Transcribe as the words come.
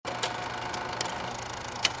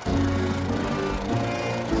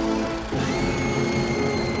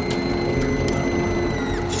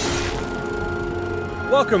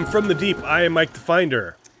Welcome from the deep. I am Mike the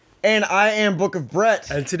Finder. And I am Book of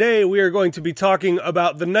Brett. And today we are going to be talking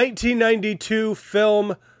about the 1992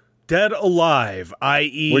 film Dead Alive,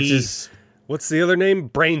 i.e. Which is... What's the other name?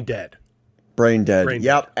 Braindead. Braindead.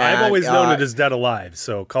 Yep. I've always known it as Dead Alive,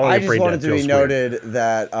 so calling it Braindead feels weird. I just wanted to be noted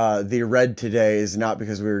that the red today is not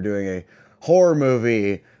because we were doing a horror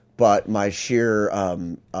movie, but my sheer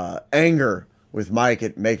anger with Mike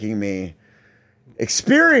at making me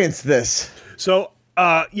experience this. So,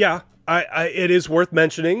 it is worth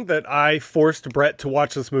mentioning that I forced Brett to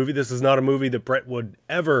watch this movie. This is not a movie that Brett would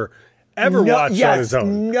ever watch on his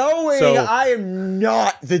own. Knowing I am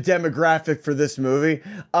not the demographic for this movie.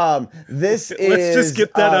 Let's just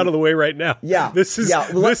get that out of the way right now. Yeah. This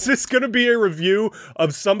is going to be a review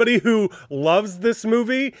of somebody who loves this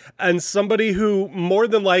movie and somebody who more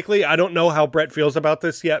than likely, I don't know how Brett feels about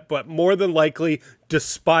this yet, but more than likely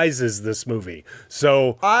despises this movie.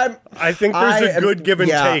 So I think there's a good give and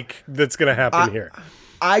take that's going to happen here.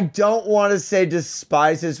 I don't want to say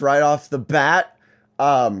despises right off the bat.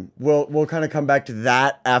 We'll kind of come back to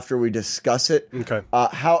that after we discuss it. Okay.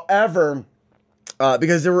 However,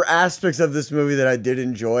 because there were aspects of this movie that I did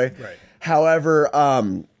enjoy. Right. However,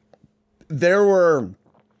 there were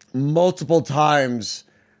multiple times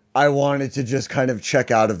I wanted to just kind of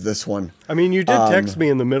check out of this one. I mean, you did text me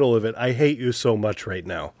in the middle of it. I hate you so much right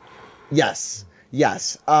now. Yes.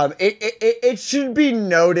 It should be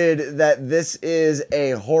noted that this is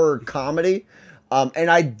a horror comedy.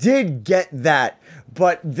 And I did get that.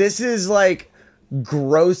 But this is like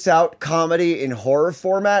gross out comedy in horror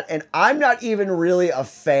format. And I'm not even really a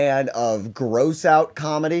fan of gross out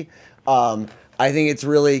comedy. I think it's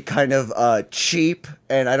really kind of cheap.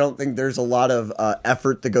 And I don't think there's a lot of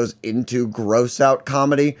effort that goes into gross out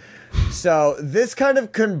comedy. So this kind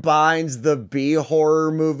of combines the B horror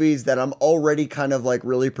movies that I'm already kind of like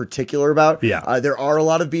really particular about. Yeah. There are a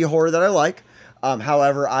lot of B horror that I like.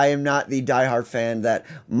 However, I am not the diehard fan that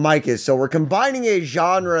Mike is. So we're combining a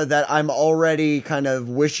genre that I'm already kind of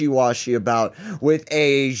wishy-washy about with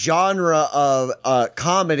a genre of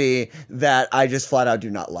comedy that I just flat out do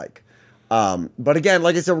not like. But again,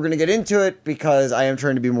 like I said, we're going to get into it because I am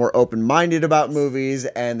trying to be more open-minded about movies,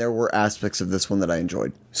 and there were aspects of this one that I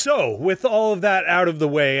enjoyed. So with all of that out of the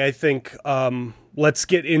way, I think... let's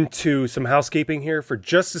get into some housekeeping here for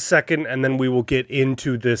just a second, and then we will get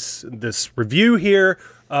into this review here.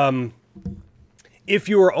 If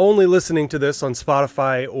you are only listening to this on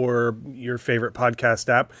Spotify or your favorite podcast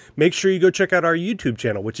app, make sure you go check out our YouTube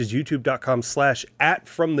channel, which is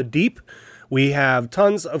youtube.com/@fromthedeep. We have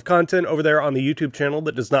tons of content over there on the YouTube channel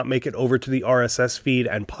that does not make it over to the RSS feed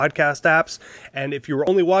and podcast apps. And if you're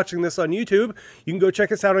only watching this on YouTube, you can go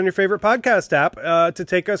check us out on your favorite podcast app to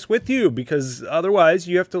take us with you, because otherwise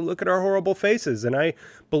you have to look at our horrible faces. And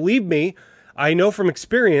believe me, I know from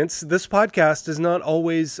experience, this podcast is not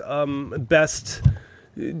always best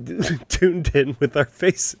tuned in with our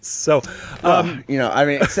faces. So,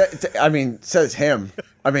 says him.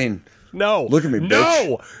 No. Look at me, bitch.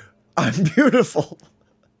 No. I'm beautiful.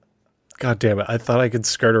 God damn it. I thought I could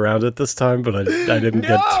skirt around it this time, but I didn't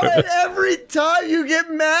get to it. Every time you get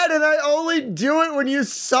mad, and I only do it when you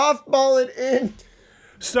softball it in.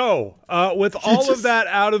 So, with all of that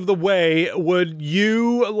out of the way, would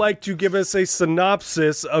you like to give us a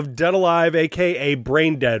synopsis of Dead Alive, a.k.a.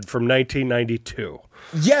 Braindead, from 1992?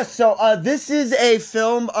 Yes, so this is a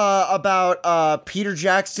film about Peter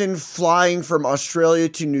Jackson flying from Australia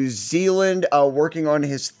to New Zealand, working on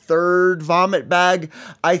his third vomit bag,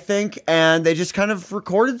 I think, and they just kind of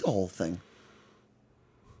recorded the whole thing.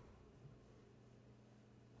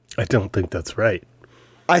 I don't think that's right.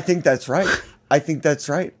 I think that's right.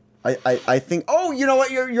 I think. Oh, you know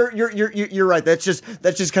what? You're right. That's just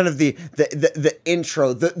kind of the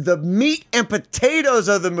intro. The meat and potatoes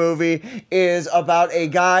of the movie is about a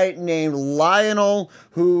guy named Lionel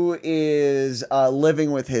who is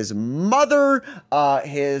living with his mother.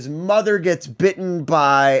 His mother gets bitten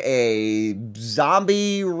by a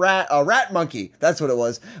rat monkey. That's what it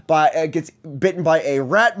was. Gets bitten by a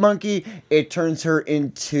rat monkey. It turns her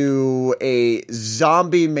into a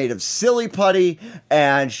zombie made of silly putty,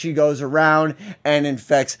 and she goes around and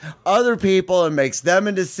infects other people and makes them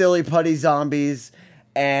into silly putty zombies.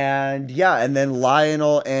 And then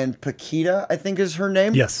Lionel and Paquita, I think is her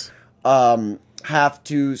name. Yes. Have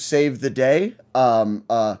to save the day.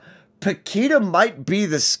 Paquita might be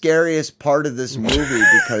the scariest part of this movie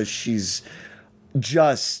because she's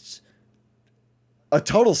just a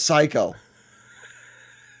total psycho.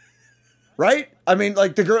 right? I mean,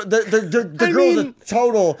 like the girl's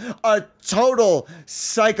a total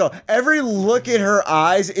psycho. Every look in her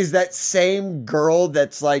eyes is that same girl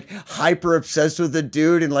that's like hyper obsessed with a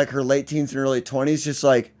dude in like her late teens and early 20s, just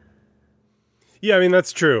like. Yeah, I mean,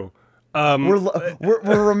 that's true. We're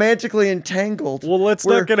romantically entangled. Well, let's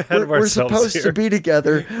not get ahead of ourselves. We're supposed to be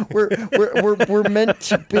together. We're meant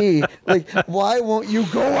to be. Like, why won't you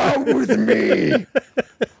go out with me?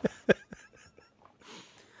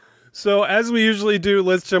 So, as we usually do,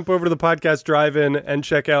 let's jump over to the podcast drive-in and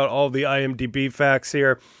check out all the IMDb facts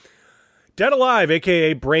here. Dead Alive,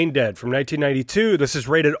 a.k.a. Braindead, from 1992. This is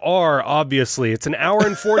rated R, obviously. It's an hour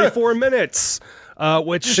and 44 minutes,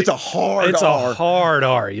 which... It's a hard It's R. a hard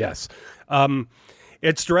R, yes.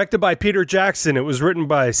 It's directed by Peter Jackson. It was written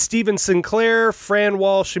by Steven Sinclair, Fran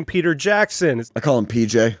Walsh, and Peter Jackson. I call him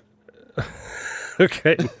PJ.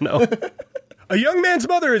 Okay, no. A young man's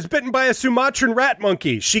mother is bitten by a Sumatran rat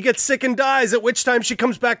monkey. She gets sick and dies, at which time she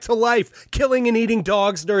comes back to life, killing and eating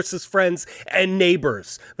dogs, nurses, friends, and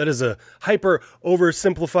neighbors. That is a hyper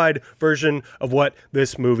oversimplified version of what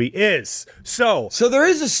this movie is. So there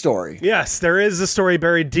is a story. Yes, there is a story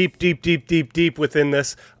buried deep within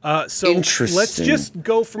this. So Interesting. Let's just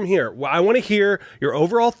go from here. I want to hear your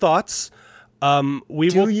overall thoughts.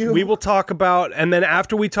 We will talk about, and then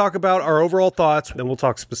after we talk about our overall thoughts, then we'll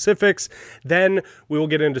talk specifics. Then we will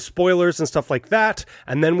get into spoilers and stuff like that.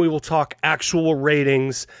 And then we will talk actual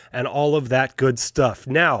ratings and all of that good stuff.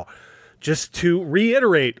 Now, just to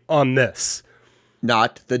reiterate on this.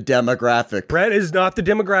 Not the demographic. Brett is not the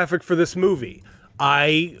demographic for this movie.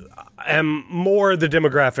 I am more the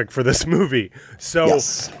demographic for this movie. So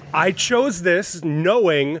yes. I chose this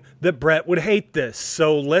knowing that Brett would hate this.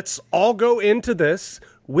 So let's all go into this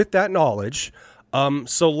with that knowledge.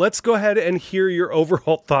 So let's go ahead and hear your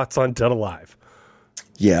overall thoughts on Dead Alive.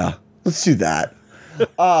 Yeah, let's do that.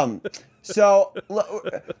 So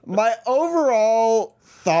my overall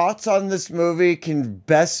thoughts on this movie can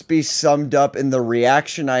best be summed up in the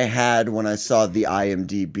reaction I had when I saw the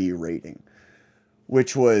IMDb rating,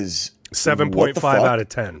 which was 7.5 out of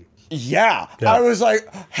 10. Yeah. I was like,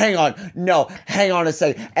 hang on a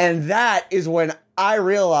second. And that is when I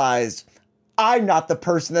realized I'm not the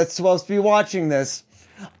person that's supposed to be watching this.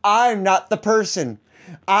 I'm not the person.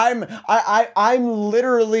 I'm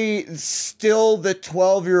literally still the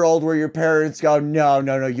 12-year-old where your parents go, no,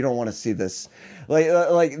 you don't want to see this.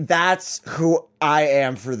 Like that's who I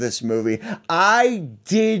am for this movie. I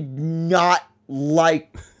did not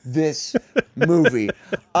like this movie.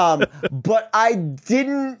 But I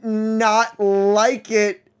didn't not like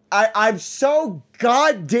it. I'm so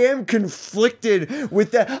goddamn conflicted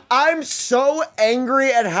with that. I'm so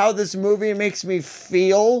angry at how this movie makes me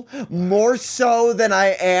feel, more so than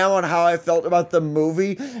I am on how I felt about the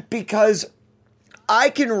movie, because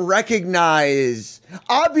I can recognize,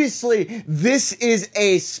 obviously, this is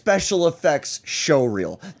a special effects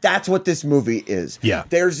showreel. That's what this movie is. Yeah.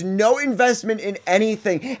 There's no investment in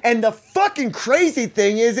anything. And the fucking crazy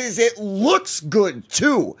thing is it looks good,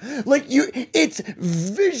 too. Like, it's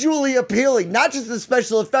visually appealing. Not just the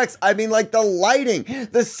special effects. I mean, like, the lighting,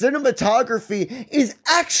 the cinematography is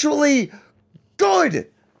actually good.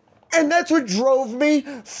 And that's what drove me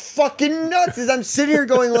fucking nuts, is I'm sitting here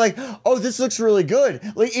going like, oh, this looks really good.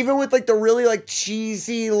 Like, even with like the really like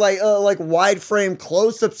cheesy, like wide frame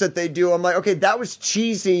close-ups that they do, I'm like, okay, that was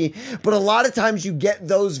cheesy. But a lot of times you get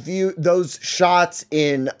those shots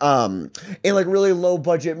in like really low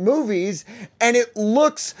budget movies, and it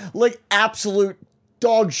looks like absolute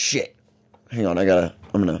dog shit. Hang on, I'm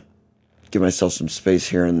gonna give myself some space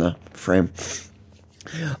here in the frame.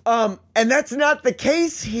 And that's not the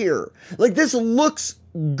case here. Like, this looks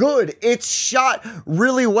good. It's shot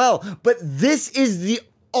really well. But this is the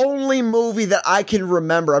only movie that I can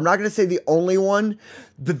remember. I'm not going to say the only one,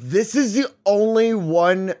 but this is the only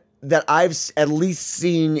one that I've at least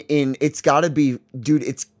seen in, it's gotta be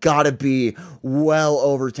well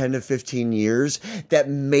over 10 to 15 years, that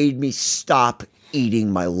made me stop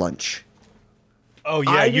eating my lunch. Oh,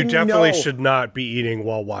 yeah, you definitely should not be eating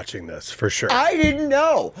while watching this, for sure. I didn't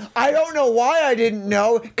know. I don't know why I didn't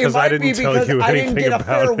know. Because I didn't tell you anything about it. I didn't get a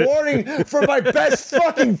fair warning from my best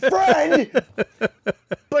fucking friend.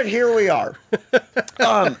 But here we are.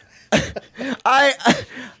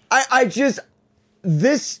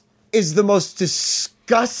 This is the most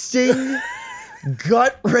disgusting,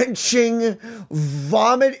 gut-wrenching,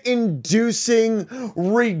 vomit-inducing,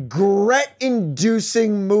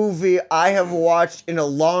 regret-inducing movie I have watched in a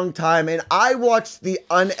long time, and I watched the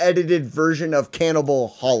unedited version of Cannibal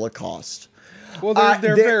Holocaust. Well,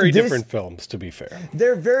 they're very different films, to be fair.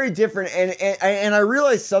 They're very different, and I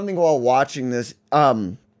realized something while watching this.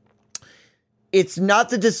 it's not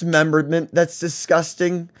the dismemberment that's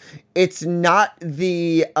disgusting. It's not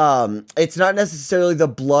it's not necessarily the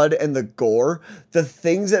blood and the gore. The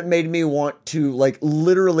things that made me want to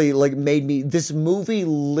this movie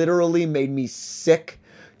literally made me sick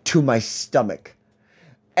to my stomach.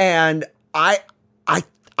 And I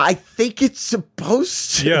think it's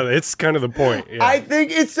supposed to. Yeah, it's kind of the point. Yeah. I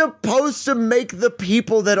think it's supposed to make the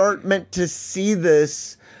people that aren't meant to see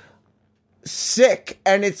this sick,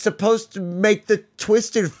 and it's supposed to make the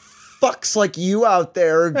twisted fucks like you out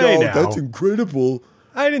there go, that's incredible.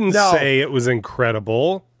 I didn't say it was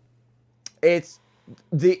incredible. It's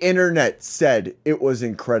the internet said it was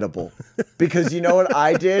incredible. Because you know what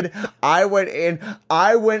I did? I went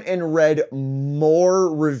and read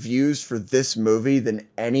more reviews for this movie than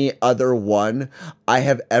any other one I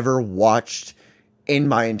have ever watched in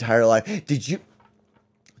my entire life. Did you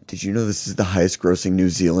know this is the highest grossing New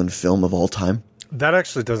Zealand film of all time? That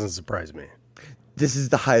actually doesn't surprise me. This is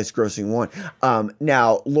the highest grossing one.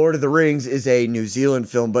 Now, Lord of the Rings is a New Zealand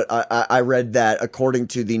film, but I read that according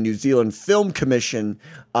to the New Zealand Film Commission,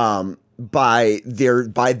 by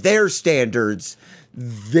their standards,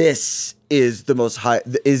 this is the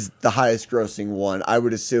highest grossing one. I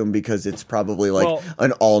would assume because it's probably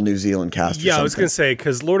an all New Zealand cast. Yeah, I was gonna say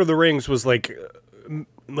because Lord of the Rings was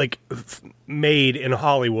made in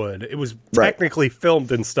Hollywood. It was technically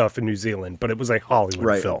filmed and stuff in New Zealand, but it was a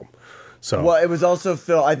Hollywood film. So, well, it was also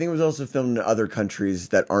filmed. I think it was also filmed in other countries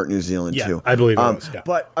that aren't New Zealand too. I believe it was. Yeah.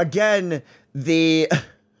 But again, the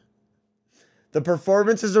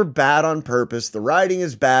performances are bad on purpose. The writing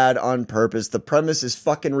is bad on purpose. The premise is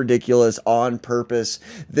fucking ridiculous on purpose.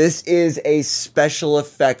 This is a special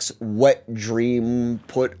effects wet dream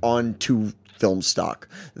put onto film stock.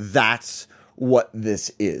 That's what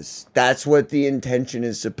this is. That's what the intention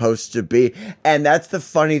is supposed to be. And that's the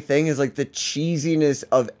funny thing is the cheesiness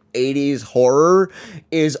of 80s horror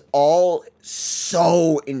is all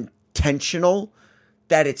so intentional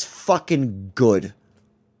that it's fucking good.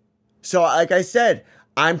 So like I said,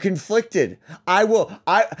 I'm conflicted. But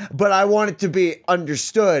I want it to be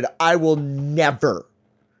understood. I will never,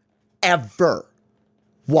 ever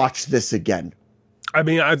watch this again. I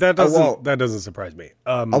mean, that doesn't surprise me.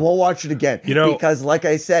 I won't watch it again, because, like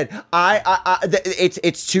I said,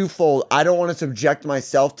 it's twofold. I don't want to subject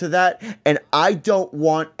myself to that, and I don't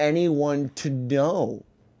want anyone to know.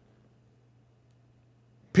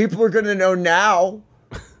 People are going to know now,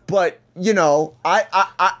 but this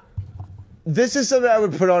is something I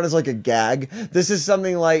would put on as a gag. This is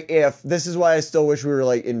something this is why I still wish we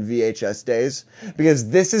were in VHS days,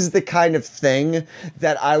 because this is the kind of thing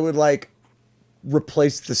that I would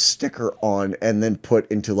replace the sticker on and then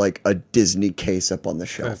put into a Disney case up on the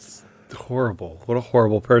shelf. That's horrible. What a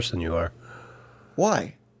horrible person you are.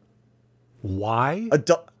 Why? Why?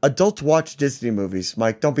 Adults watch Disney movies,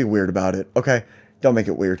 Mike. Don't be weird about it. Okay? Don't make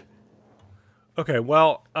it weird. Okay,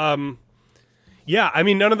 well, yeah, I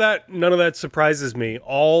mean, none of that surprises me.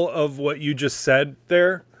 All of what you just said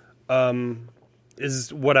there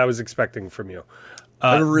is what I was expecting from you.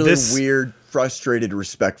 I have a really weird, frustrated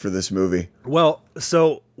respect for this movie. Well,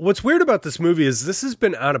 so what's weird about this movie is this has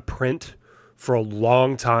been out of print for a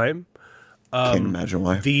long time. Can't imagine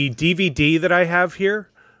why. The DVD that I have here,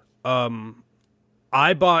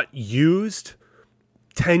 I bought used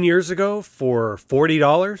 10 years ago for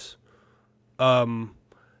 $40.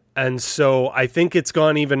 And so I think it's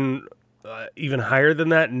gone even higher than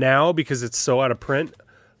that now because it's so out of print.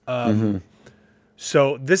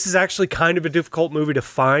 So this is actually kind of a difficult movie to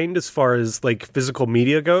find as far as physical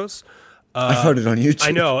media goes. I found it on YouTube.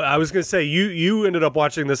 I know. I was going to say you ended up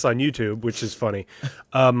watching this on YouTube, which is funny.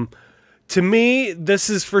 To me,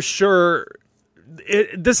 this is for sure.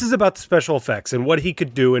 This is about the special effects and what he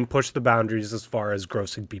could do and push the boundaries as far as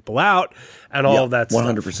grossing people out and all of that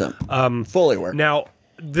 100%. Stuff. Fully aware. Now,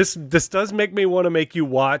 this does make me want to make you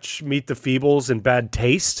watch Meet the Feebles and Bad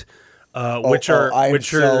Taste.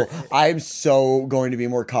 I'm so going to be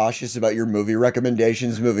more cautious about your movie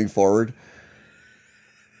recommendations moving forward.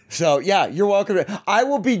 So yeah, you're welcome. I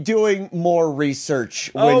will be doing more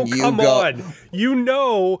research when you go. Oh, come on. You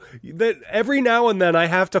know that every now and then I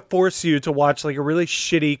have to force you to watch a really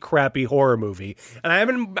shitty, crappy horror movie. And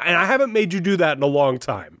I haven't made you do that in a long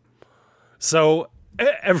time. So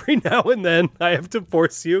every now and then I have to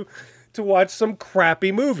force you to watch some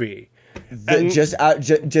crappy movie. Just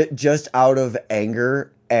out of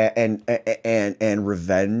anger and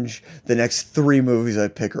revenge, the next 3 movies I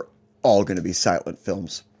pick are all going to be silent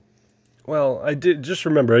films. Well, just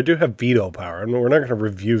remember, I do have veto power, and we're not going to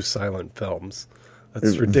review silent films.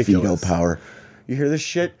 That's ridiculous. Veto power. You hear this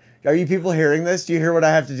shit? Are you people hearing this? Do you hear what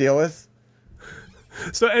I have to deal with?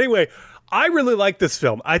 So anyway, I really like this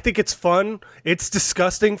film. I think it's fun. It's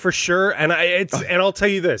disgusting for sure, and I'll tell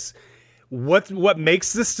you this: what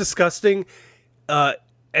makes this disgusting, one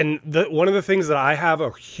of the things that I have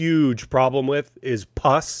a huge problem with is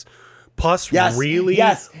pus. Pus really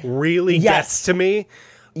gets to me.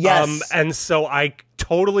 Yes, and so I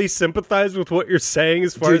totally sympathize with what you're saying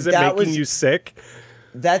as far as it making you sick.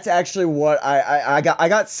 That's actually what I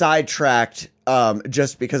got sidetracked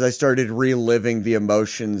just because I started reliving the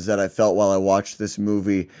emotions that I felt while I watched this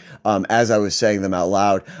movie as I was saying them out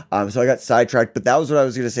loud. So I got sidetracked, but that was what I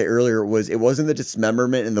was going to say earlier. It wasn't the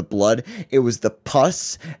dismemberment and the blood, it was the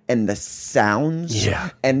pus and the sounds.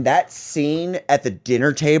 Yeah. And that scene at the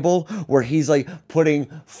dinner table where he's like putting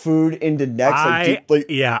food into necks. I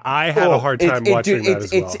had a hard time watching that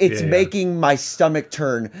as well. It's making my stomach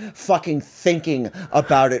turn fucking thinking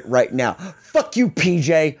about it right now. Fuck you,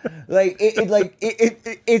 PJ.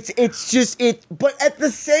 It's just it. But at the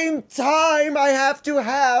same time, I have to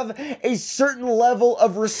have a certain level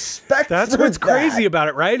of respect. That's what's crazy about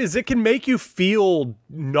it, right? Is it can make you feel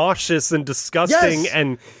nauseous and disgusting,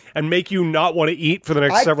 and make you not want to eat for the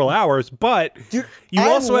next several hours. But you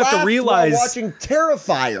also have to realize while watching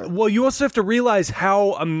Terrifier. Well, you also have to realize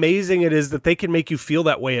how amazing it is that they can make you feel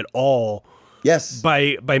that way at all. Yes,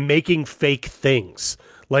 by making fake things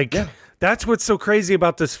like. Yeah. That's what's so crazy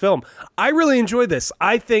about this film. I really enjoy this.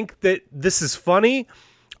 I think that this is funny.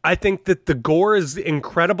 I think that the gore is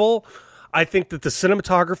incredible. I think that the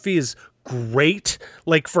cinematography is great.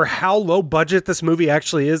 Like, for how low budget this movie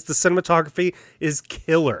actually is, the cinematography is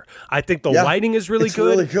killer. I think the lighting is really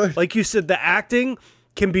good. Really good. Like you said, the acting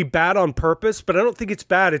can be bad on purpose, but I don't think it's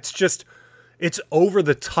bad. It's just, it's over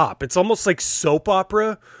the top. It's almost like soap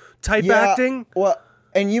opera type acting. Well,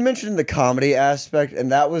 and you mentioned the comedy aspect,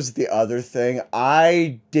 and that was the other thing.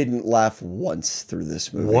 I didn't laugh once through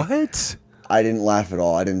this movie. What? I didn't laugh at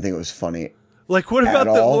all. I didn't think it was funny. Like, what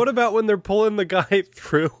about when they're pulling the guy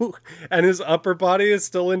through and his upper body is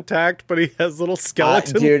still intact, but he has little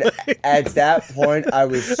skeleton legs? At that point, I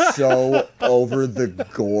was so over the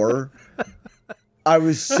gore. I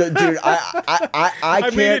was so, dude. I can't. I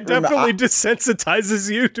mean, it definitely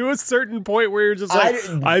desensitizes you to a certain point where you're just like,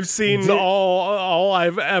 I've seen all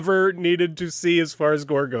I've ever needed to see as far as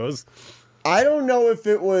gore goes. I don't know if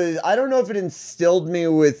it instilled me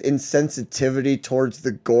with insensitivity towards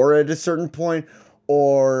the gore at a certain point,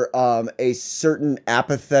 or a certain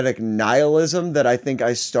apathetic nihilism that I think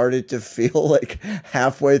I started to feel like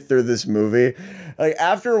halfway through this movie. Like,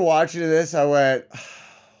 after watching this, I went,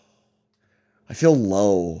 I feel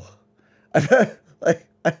low.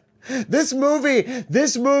 This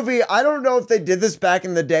movie, I don't know if they did this back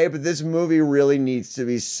in the day, but this movie really needs to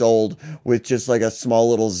be sold with just like a small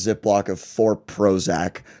little Ziploc of 4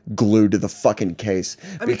 Prozac glued to the fucking case.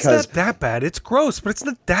 I mean, it's not that bad. It's gross, but it's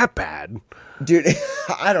not that bad. Dude,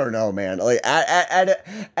 I don't know, man. Like, at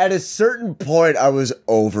a certain point, I was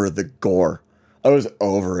over the gore. I was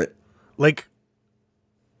over it. Like,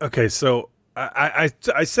 okay, so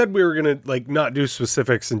I said we were gonna like not do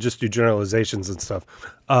specifics and just do generalizations and stuff.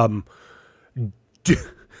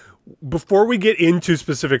 Before we get into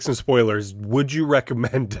specifics and spoilers, would you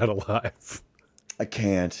recommend Dead Alive? I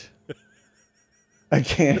can't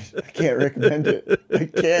recommend it. I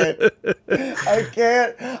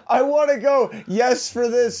can't. I want to go yes for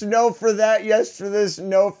this, no for that, yes for this,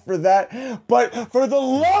 no for that. But for the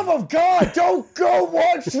love of God, don't go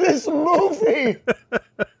watch this movie.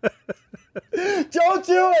 Don't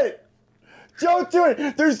do it. Don't do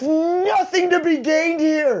it. There's nothing to be gained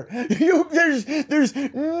here. There's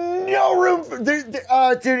no room for, dude,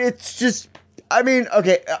 it's just, I mean,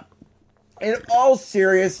 okay, in all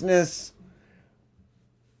seriousness,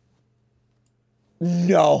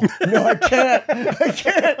 no, I can't.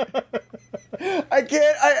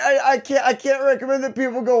 I can't recommend that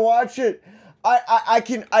people go watch it. I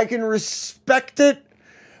can respect it,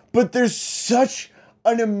 but there's such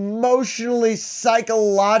an emotionally,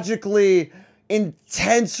 psychologically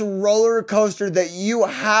intense roller coaster that you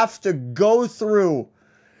have to go through.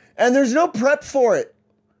 And there's no prep for it.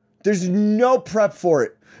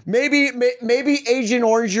 Maybe Agent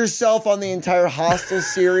Orange yourself on the entire Hostel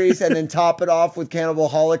series and then top it off with Cannibal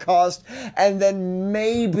Holocaust. And then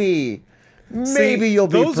maybe you'll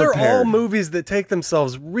be prepared. Those are all movies that take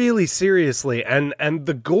themselves really seriously. And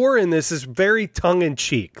the gore in this is very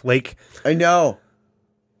tongue-in-cheek. Like, I know.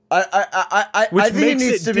 Which think makes it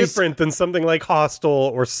needs to different than something like Hostel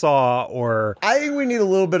or Saw or... I think we need a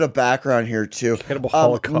little bit of background here, too. Cannibal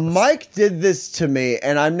Holocaust. Mike did this to me,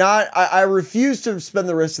 and I refuse to spend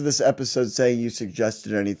the rest of this episode saying you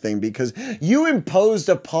suggested anything, because you imposed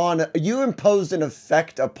an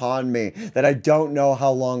effect upon me that I don't know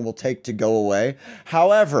how long will take to go away.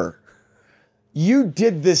 However, you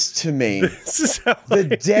did this to me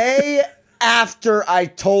the day after I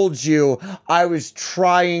told you I was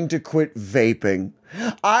trying to quit vaping.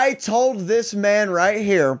 I told this man right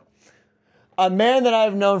here, a man that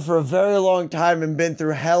I've known for a very long time and been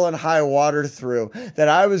through hell and high water through, that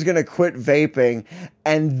I was going to quit vaping,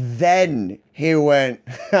 and then he went,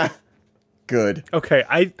 good.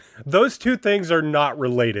 Okay, those two things are not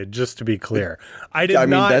related, just to be clear.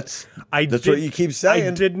 That's what you keep saying.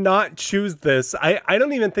 I did not choose this. I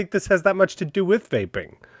don't even think this has that much to do with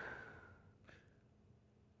vaping.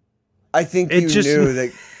 I think you knew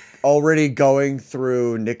that already going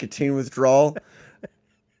through nicotine withdrawal,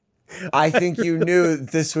 I think you knew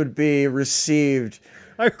this would be received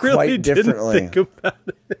quite differently. Think about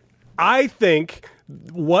it. I think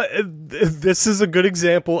what this is a good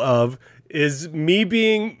example of is me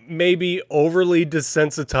being maybe overly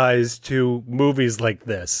desensitized to movies like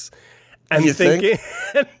this. And thinking,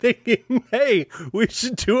 hey, we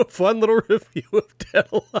should do a fun little review of Dead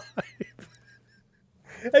Alive.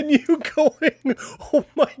 And you going, oh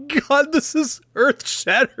my God, this is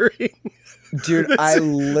earth-shattering. Dude,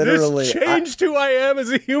 this changed who I am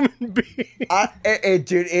as a human being.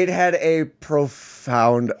 Dude, it had a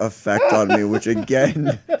profound effect on me, which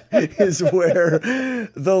again is where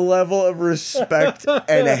the level of respect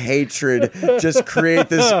and hatred just create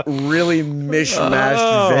this really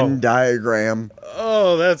mishmashed Venn diagram.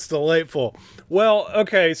 Oh, that's delightful. Well,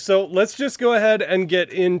 okay, so let's just go ahead and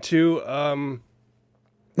get into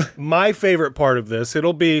my favorite part of this.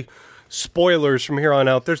 It'll be spoilers from here on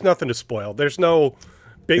out. There's nothing to spoil. There's no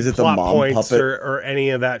big plot points or any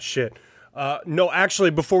of that shit. No, actually,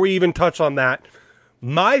 before we even touch on that,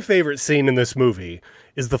 my favorite scene in this movie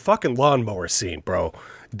is the fucking lawnmower scene, bro.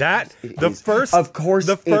 The first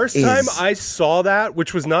time I saw that,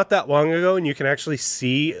 which was not that long ago, and you can actually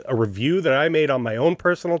see a review that I made on my own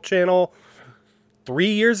personal channel 3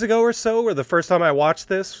 years ago or so, or the first time I watched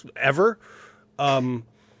this ever.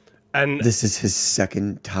 And this is his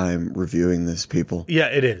second time reviewing this, people. Yeah,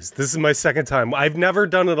 it is. This is my second time. I've never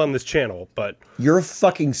done it on this channel, but you're a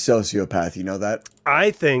fucking sociopath. You know that?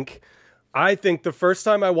 I think the first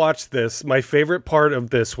time I watched this, my favorite part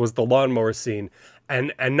of this was the lawnmower scene,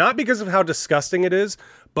 and not because of how disgusting it is,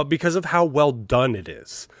 but because of how well done it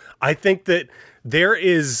is. I think that there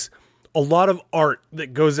is a lot of art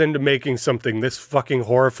that goes into making something this fucking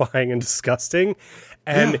horrifying and disgusting.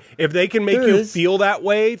 And if they can make you feel that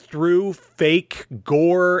way through fake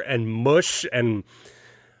gore and mush and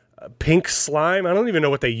pink slime, I don't even know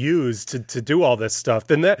what they use to do all this stuff,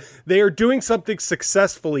 then that they are doing something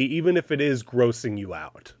successfully, even if it is grossing you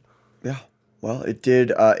out. Yeah. Well, it did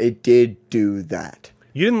do that.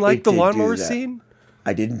 You didn't like the lawnmower scene?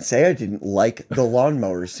 I didn't say I didn't like the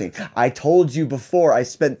lawnmower scene. I told you before I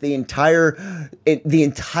spent the entirety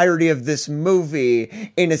of this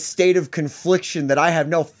movie in a state of confliction that I have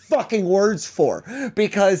no fucking words for,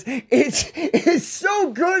 because it is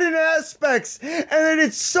so good in aspects and then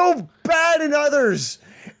it's so bad in others.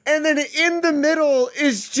 And then in the middle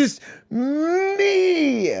is just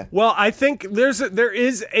me. Well, I think there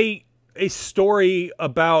is a story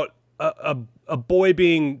about a boy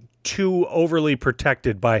being too overly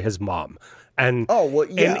protected by his mom. And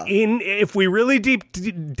if we really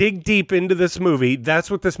dig deep into this movie,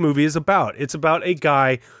 that's what this movie is about. It's about a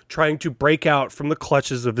guy trying to break out from the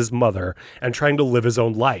clutches of his mother and trying to live his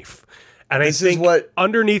own life. And I think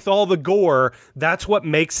underneath all the gore, that's what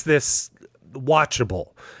makes this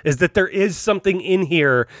watchable, is that there is something in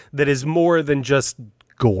here that is more than just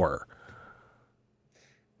gore.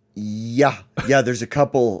 Yeah, there's a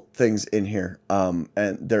couple things in here, and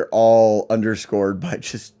they're all underscored by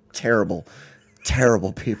just terrible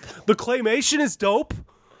people. The claymation is dope.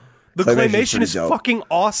 The claymation is fucking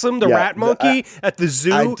awesome. The rat monkey at the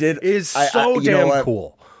zoo is so damn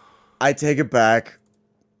cool. I take it back.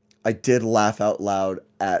 I did laugh out loud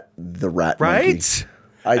at the rat monkey.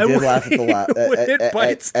 I did laugh at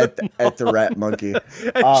the rat monkey.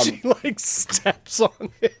 And she like steps on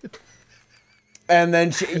it. And then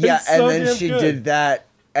she did that,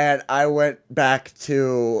 and I went back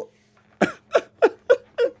to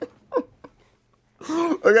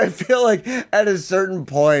Like, I feel like at a certain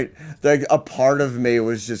point, like a part of me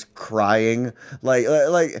was just crying. Like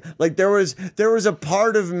there was a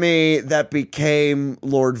part of me that became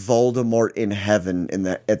Lord Voldemort in heaven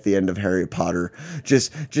at the end of Harry Potter.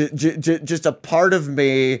 Just a part of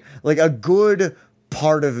me, like a good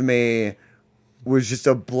part of me, was just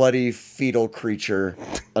a bloody fetal creature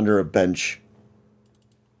under a bench.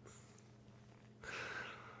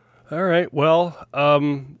 All right. Well,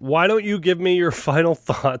 why don't you give me your final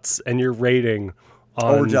thoughts and your rating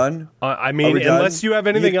on... Oh, we're done? I mean, unless you have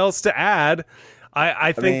anything else to add,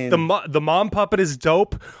 I think the mom puppet is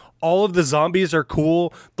dope. All of the zombies are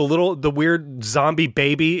cool. The weird zombie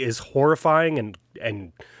baby is horrifying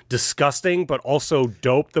and disgusting, but also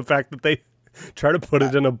dope. The fact that they try to put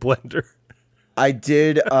it in a blender. I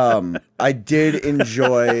did enjoy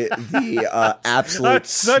the absolute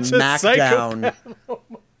smackdown.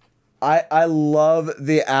 I love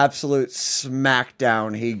the absolute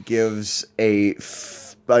smackdown he gives an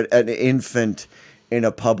infant in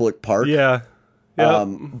a public park. Yeah.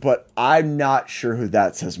 But I'm not sure who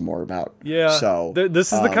that says more about. Yeah. So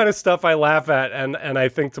this is the kind of stuff I laugh at, and I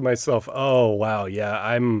think to myself, oh wow,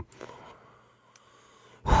 yeah,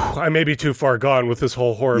 I may be too far gone with this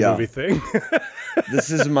whole horror movie thing.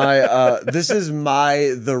 This is my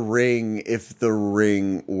The Ring if The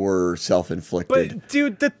Ring were self-inflicted. But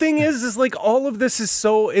dude, the thing is like all of this is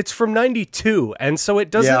it's from 92, and so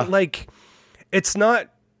it doesn't like it's not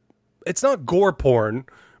gore porn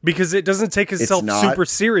because it doesn't take itself super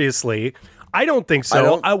seriously. I don't think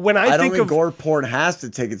so. I don't think gore porn has to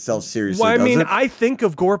take itself seriously. Well, I mean, I think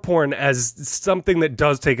of gore porn as something that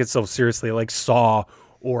does take itself seriously, like Saw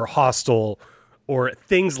or Hostel or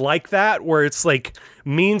things like that, where it's like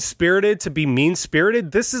mean-spirited to be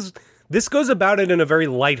mean-spirited. This goes about it in a very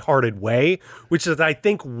lighthearted way, which is, I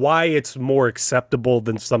think, why it's more acceptable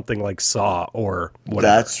than something like Saw or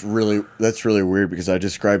whatever. That's really weird because I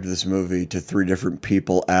described this movie to 3 different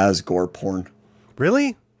people as gore porn.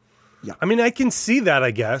 Really? Yeah. I mean, I can see that,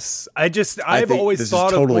 I guess. I've always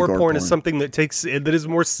thought of gore porn as something that is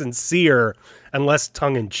more sincere and less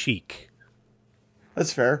tongue-in-cheek.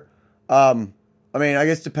 That's fair. I mean, I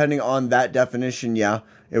guess depending on that definition, it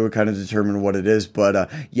would kind of determine what it is. But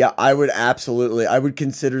I would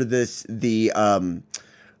consider this the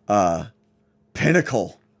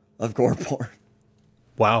pinnacle of gore porn.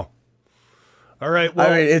 Wow. All right.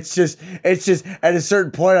 Well, I mean, it's just at a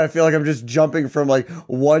certain point, I feel like I'm just jumping from like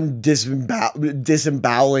one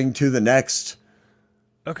disemboweling to the next.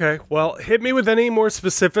 Okay. Well, hit me with any more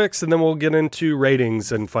specifics, and then we'll get into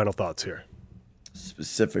ratings and final thoughts here.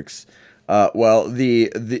 Specifics. Well,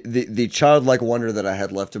 the childlike wonder that I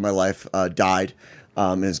had left in my life died,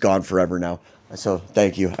 and is gone forever now. So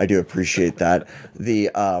thank you. I do appreciate that.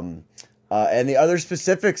 And the other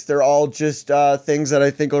specifics, they're all just things that I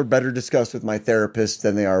think are better discussed with my therapist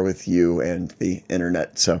than they are with you and the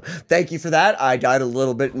internet. So thank you for that. I died a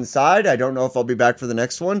little bit inside. I don't know if I'll be back for the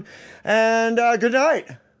next one. And good night.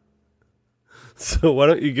 So why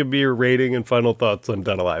don't you give me your rating and final thoughts on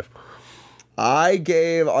Dead Alive? I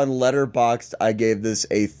gave on Letterboxd, I gave this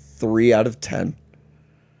a 3 out of 10.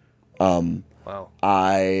 Wow.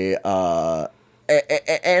 And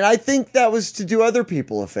I think that was to do other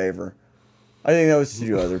people a favor. No,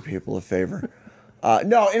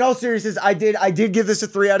 in all seriousness, I did give this a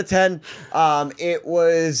 3 out of 10. It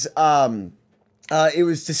was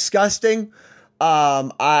disgusting.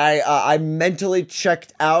 I mentally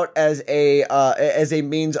checked out as a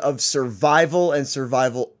means of survival and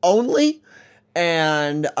survival only.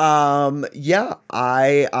 And it's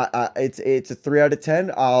a 3 out of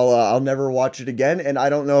 10. I'll never watch it again, and I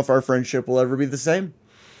don't know if our friendship will ever be the same.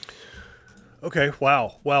 Okay,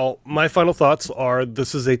 wow. Well, my final thoughts are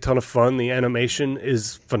this is a ton of fun. The animation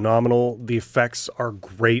is phenomenal. The effects are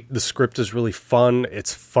great. The script is really fun.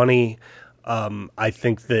 It's funny. I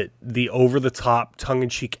think that the over-the-top,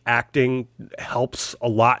 tongue-in-cheek acting helps a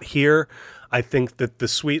lot here. I think that the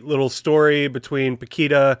sweet little story between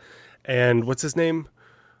Paquita and what's his name?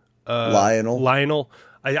 Lionel.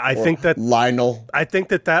 I think that Lionel. I think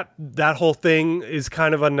that whole thing is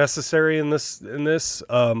kind of unnecessary in this.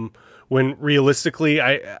 When realistically,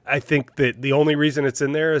 I think that the only reason it's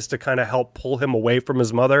in there is to kind of help pull him away from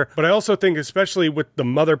his mother. But I also think, especially with the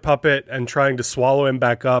mother puppet and trying to swallow him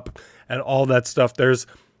back up and all that stuff, there's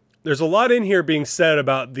a lot in here being said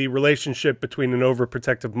about the relationship between an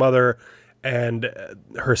overprotective mother and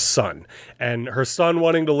her son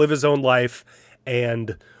wanting to live his own life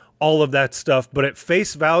and all of that stuff. But at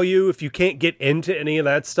face value, if you can't get into any of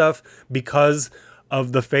that stuff because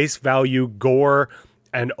of the face value gore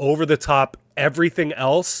and over the top everything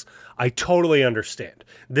else, I totally understand.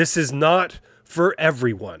 This is not for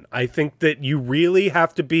everyone. I think that you really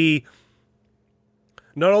have to be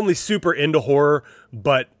not only super into horror,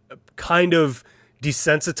 but kind of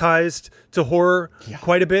desensitized to horror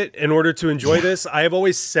quite a bit in order to enjoy this. I have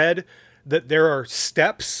always said that there are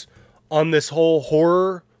steps on this whole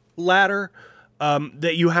horror ladder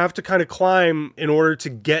that you have to kind of climb in order to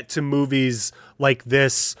get to movies like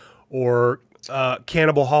this or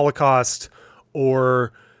Cannibal Holocaust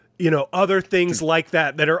or other things like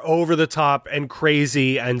that are over the top and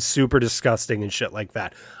crazy and super disgusting and shit like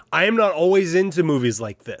that. I am not always into movies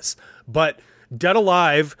like this, but Dead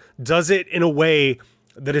Alive does it in a way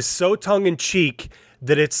that is so tongue-in-cheek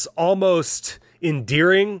that it's almost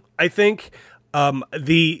endearing, I think.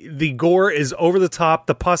 The gore is over the top.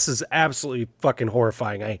 The pus is absolutely fucking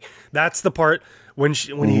horrifying. That's the part when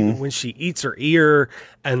she eats her ear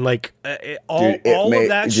and like all of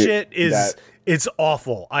that shit is it's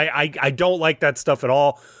awful. I don't like that stuff at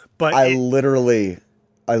all. But I literally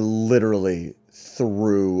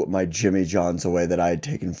threw my Jimmy John's away that I had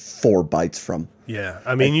taken 4 bites from. Yeah,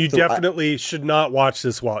 I mean, you definitely should not watch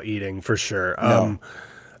this while eating for sure. No.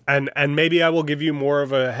 And maybe I will give you more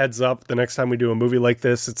of a heads up the next time we do a movie like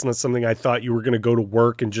this. It's not something I thought you were going to go to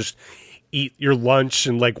work and just eat your lunch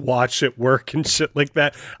and like watch at work and shit like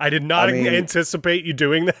that. I did not anticipate you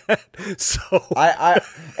doing that. So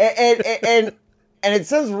and it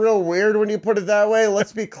sounds real weird when you put it that way.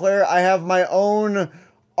 Let's be clear. I have my own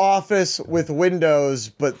office with windows,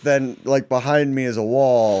 but then like behind me is a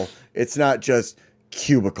wall. It's not just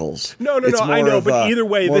cubicles. No, I know, but either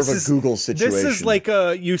way, this is a Google situation. This is like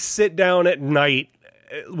you sit down at night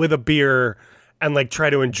with a beer and like try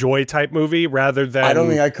to enjoy type movie rather than. I don't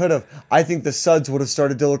think I could have. I think the suds would have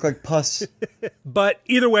started to look like pus. But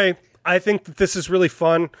either way, I think that this is really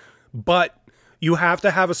fun, but you have to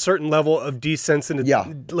have a certain level of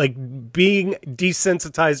like being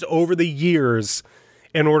desensitized over the years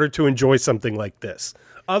in order to enjoy something like this.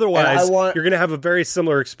 Otherwise, you're going to have a very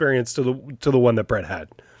similar experience to the one that Brett had.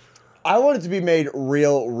 I want it to be made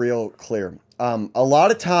real clear. A lot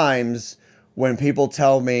of times when people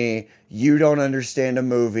tell me you don't understand a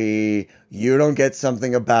movie, you don't get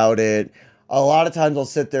something about it, a lot of times I'll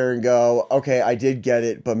sit there and go, okay, I did get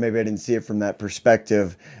it, but maybe I didn't see it from that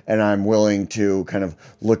perspective, and I'm willing to kind of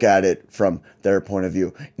look at it from their point of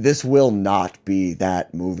view. This will not be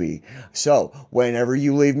that movie. So whenever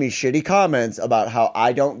you leave me shitty comments about how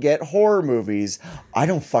I don't get horror movies, I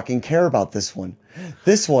don't fucking care about this one.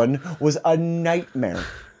 This one was a nightmare.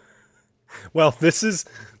 Well, this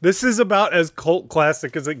is about as cult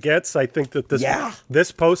classic as it gets. I think that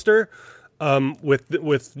this poster with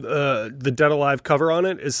the Dead Alive cover on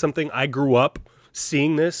it is something I grew up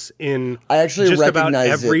seeing this in. I actually just about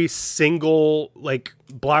every single like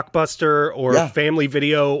Blockbuster or Family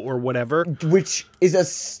Video or whatever, which is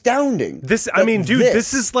astounding. This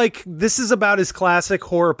is about as classic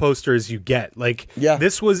horror poster as you get. Like,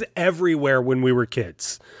 this was everywhere when we were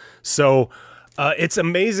kids. So it's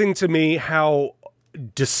amazing to me how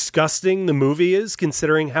disgusting the movie is,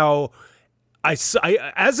 considering how I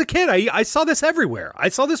as a kid, I saw this everywhere. I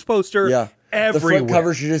saw this poster everywhere. The front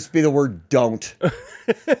cover should just be the word "don't."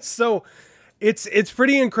 So it's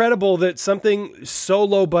pretty incredible that something so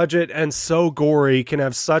low budget and so gory can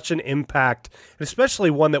have such an impact,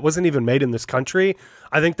 especially one that wasn't even made in this country.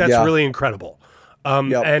 I think that's really incredible.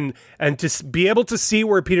 And to be able to see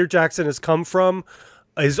where Peter Jackson has come from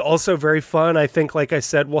is also very fun. I think, like I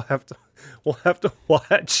said, we'll have to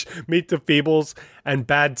watch Meet the Feebles and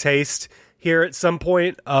Bad Taste here at some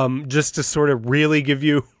point, just to sort of really give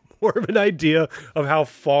you more of an idea of how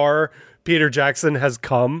far Peter Jackson has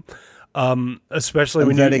come. Especially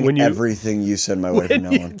when you everything you send my way from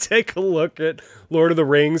now on. Take a look at Lord of the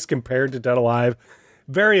Rings compared to Dead Alive.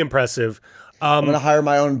 Very impressive. I'm going to hire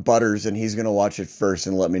my own Butters, and he's going to watch it first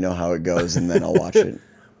and let me know how it goes, and then I'll watch it.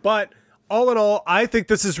 But all in all, I think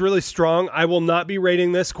this is really strong. I will not be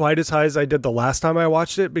rating this quite as high as I did the last time I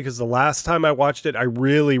watched it, because the last time I watched it, I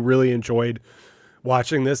really, really enjoyed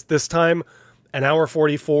watching this. This time, an hour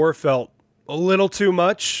 44 felt a little too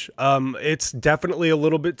much. It's definitely a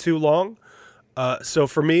little bit too long. So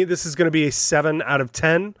for me, this is going to be a 7 out of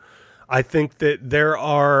 10. I think that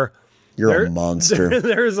You're a monster.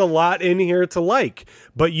 There's a lot in here to like,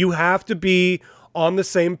 but you have to be on the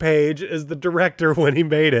same page as the director when he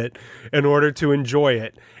made it in order to enjoy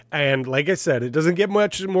it. And like I said, it doesn't get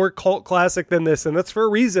much more cult classic than this, and that's for a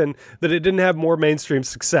reason that it didn't have more mainstream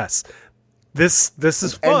success. This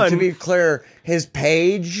is fun. And to be clear, his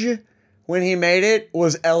page when he made it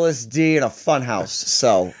was LSD in a funhouse.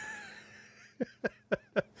 So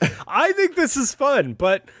I think this is fun,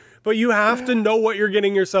 but you have to know what you're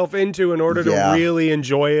getting yourself into in order to really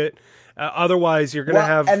enjoy it. Otherwise, you're going to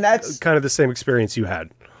have and that's kind of the same experience you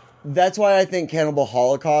had. That's why I think Cannibal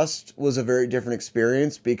Holocaust was a very different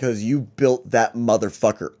experience, because you built that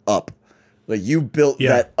motherfucker up. Like, you built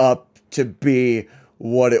that up to be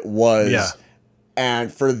what it was. Yeah.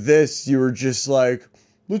 And for this, you were just like,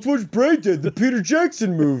 let's watch Braindead, the Peter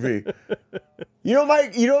Jackson movie. You know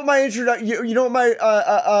what my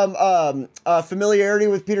familiarity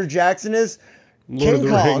with Peter Jackson is? King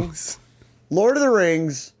Kong, Lord of the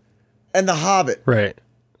Rings, and The Hobbit. Right.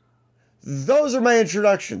 Those are my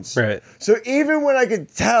introductions. Right. So even when I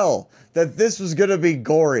could tell that this was going to be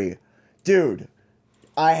gory, dude,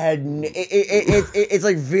 I had... it's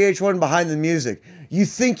like VH1 behind the music. You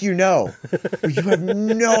think you know, but you have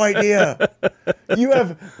no idea. You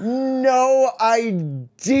have no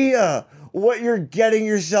idea what you're getting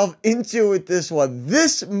yourself into with this one.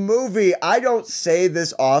 This movie, I don't say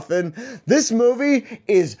this often, this movie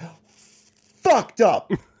is fucked up.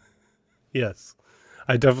 Yes,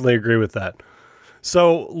 I definitely agree with that.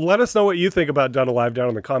 So let us know what you think about Done Alive down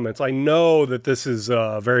in the comments. I know that this is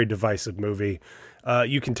a very divisive movie.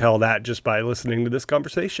 You can tell that just by listening to this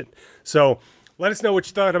conversation. So let us know what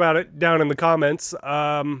you thought about it down in the comments.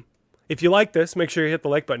 If you like this, make sure you hit the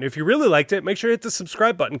like button. If you really liked it, make sure you hit the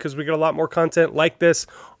subscribe button, because we got a lot more content like this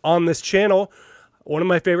on this channel. One of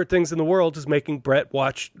my favorite things in the world is making Brett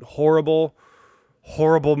watch horrible,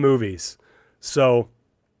 horrible movies. So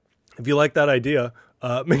if you like that idea,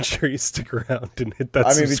 make sure you stick around and hit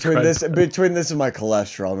that subscribe button. Between this and my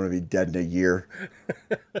cholesterol, I'm going to be dead in a year.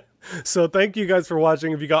 So thank you guys for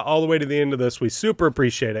watching. If you got all the way to the end of this, we super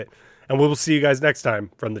appreciate it. And we will see you guys next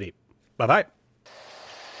time from the deep. Bye-bye.